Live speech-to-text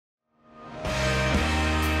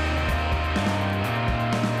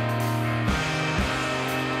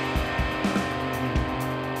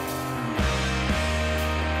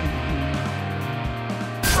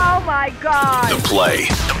my God. The play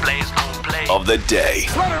of the day.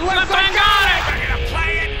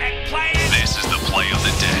 This is the play of the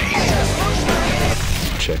day.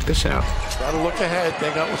 Check this out. Got to look ahead. They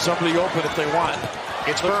got somebody open if they want.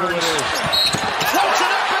 It's Look Burns. who it is. Floats it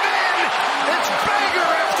up and in. It's banger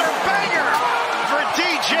after banger for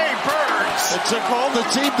DJ Burns. It took all the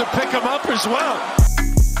team to pick him up as well.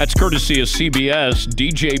 That's courtesy of CBS.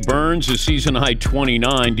 DJ Burns is season high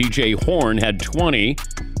 29. DJ Horn had 20.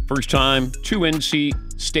 First time two NC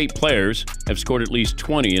State players have scored at least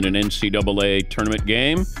 20 in an NCAA tournament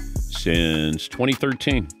game since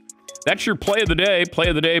 2013. That's your play of the day. Play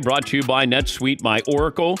of the day brought to you by NetSuite by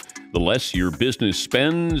Oracle. The less your business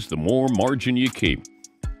spends, the more margin you keep.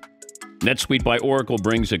 NetSuite by Oracle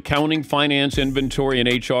brings accounting, finance, inventory,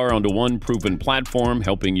 and HR onto one proven platform,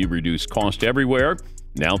 helping you reduce cost everywhere.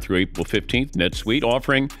 Now through April 15th, NetSuite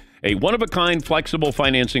offering a one-of-a-kind flexible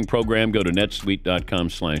financing program. Go to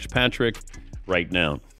netsuite.com/Patrick right now.